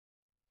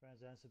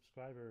viewers and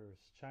subscribers.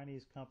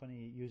 Chinese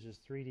company uses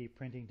 3D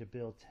printing to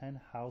build 10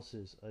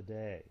 houses a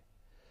day.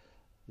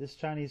 This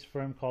Chinese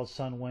firm called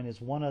WinSun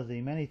is one of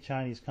the many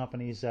Chinese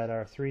companies that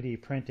are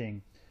 3D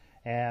printing,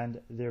 and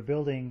they're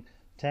building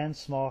 10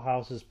 small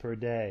houses per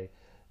day.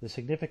 The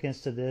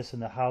significance to this in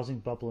the housing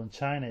bubble in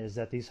China is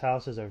that these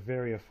houses are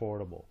very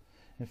affordable.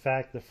 In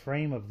fact, the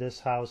frame of this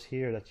house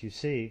here that you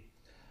see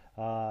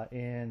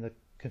in the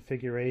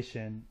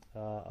configuration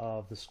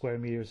of the square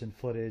meters and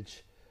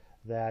footage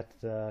that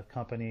the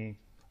company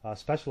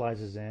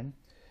specializes in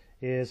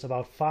is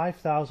about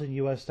 5,000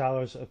 US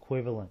dollars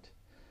equivalent.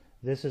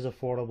 This is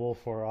affordable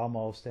for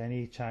almost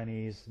any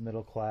Chinese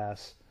middle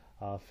class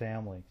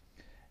family,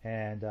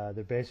 and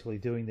they're basically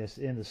doing this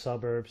in the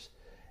suburbs.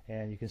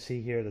 And you can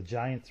see here the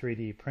giant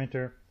 3D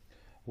printer,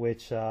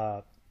 which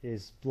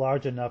is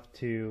large enough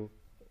to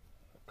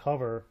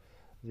cover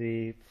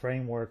the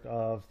framework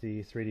of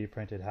the 3D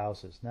printed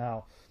houses.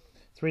 Now,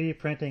 3D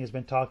printing has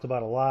been talked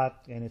about a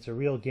lot, and it's a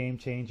real game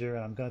changer,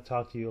 and I'm going to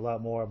talk to you a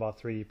lot more about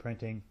 3D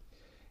printing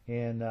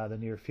in the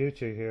near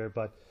future here.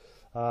 But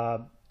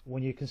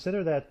when you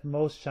consider that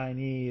most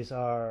Chinese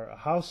are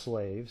house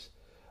slaves,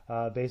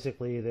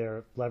 basically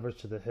they're leveraged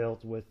to the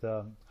hilt with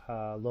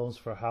loans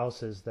for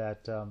houses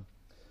that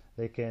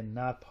they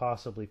cannot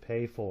possibly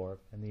pay for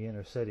in the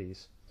inner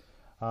cities.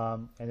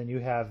 And then you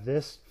have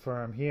this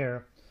firm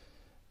here,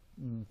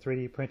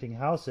 3D printing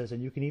houses,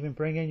 and you can even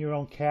bring in your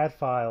own CAD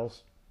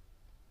files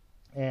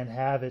and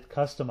have it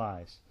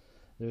customized.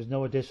 There's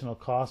no additional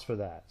cost for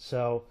that.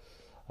 So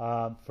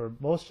for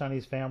most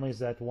Chinese families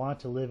that want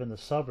to live in the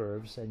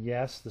suburbs, and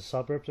yes, the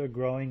suburbs are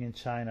growing in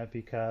China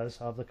because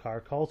of the car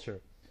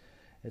culture.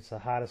 It's the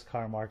hottest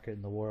car market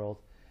in the world,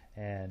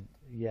 and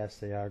yes,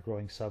 they are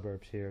growing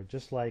suburbs here,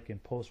 just like in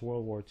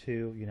post-World War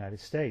II United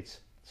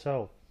States.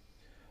 So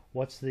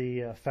what's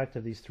the effect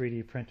of these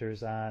 3D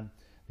printers on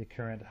the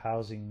current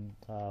housing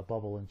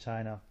bubble in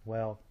China?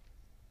 Well,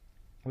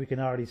 we can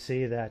already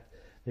see that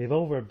they've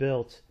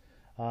overbuilt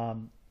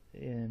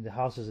in the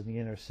houses in the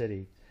inner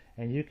city,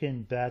 and you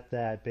can bet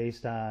that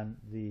based on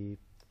the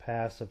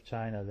past of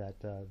China that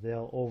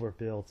they'll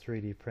overbuild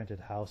 3D printed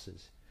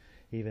houses,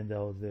 even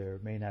though there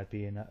may not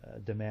be a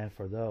demand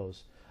for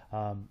those.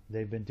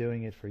 They've been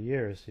doing it for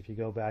years. If you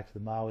go back to the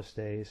Maoist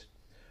days,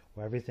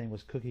 where everything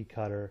was cookie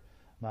cutter,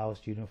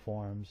 Maoist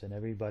uniforms, and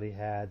everybody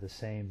had the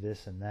same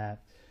this and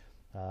that,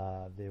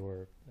 they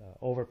were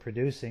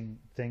overproducing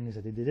things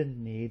that they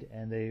didn't need,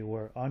 and they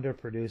were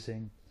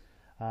underproducing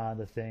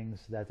the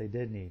things that they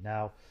did need.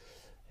 Now,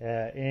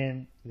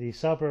 in the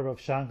suburb of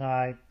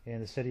Shanghai,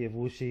 in the city of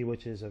Wuxi,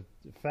 which is a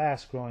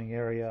fast-growing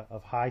area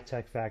of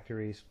high-tech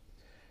factories,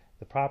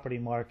 the property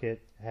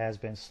market has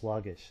been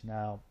sluggish.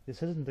 Now,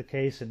 this isn't the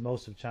case in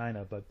most of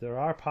China, but there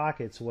are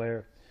pockets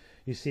where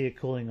you see it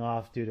cooling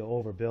off due to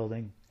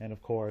overbuilding and,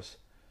 of course,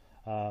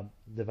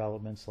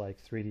 developments like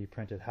 3D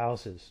printed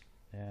houses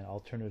and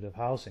alternative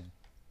housing.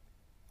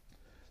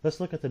 Let's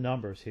look at the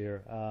numbers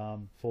here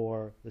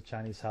for the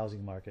Chinese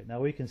housing market.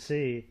 Now, we can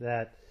see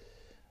that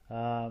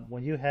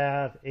when you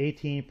have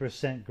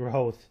 18%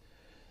 growth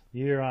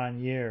year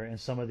on year in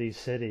some of these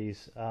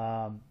cities,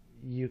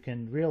 you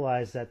can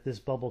realize that this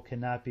bubble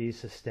cannot be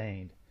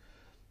sustained.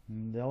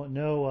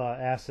 No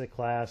asset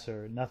class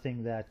or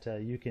nothing that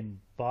you can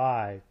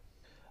buy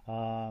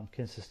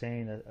can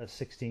sustain a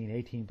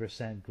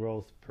 16-18%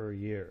 growth per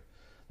year.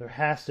 There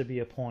has to be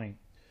a point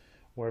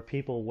where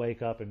people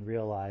wake up and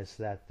realize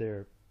that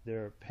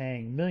they're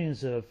paying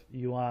millions of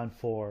yuan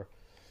for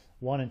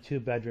 1 and 2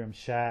 bedroom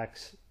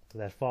shacks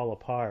that fall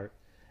apart,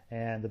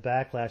 and the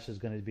backlash is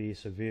going to be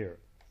severe.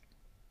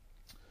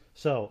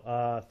 So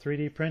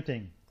 3D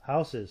printing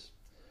houses,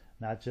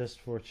 not just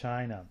for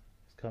China,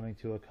 it's coming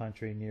to a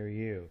country near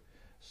you.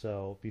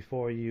 So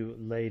before you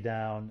lay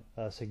down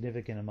a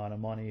significant amount of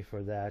money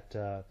for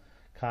that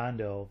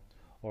condo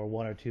or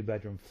 1 or 2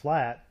 bedroom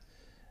flat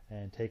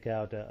and take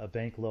out a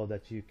bank loan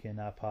that you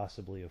cannot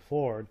possibly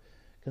afford,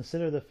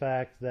 consider the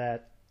fact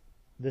that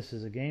this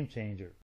is a game changer.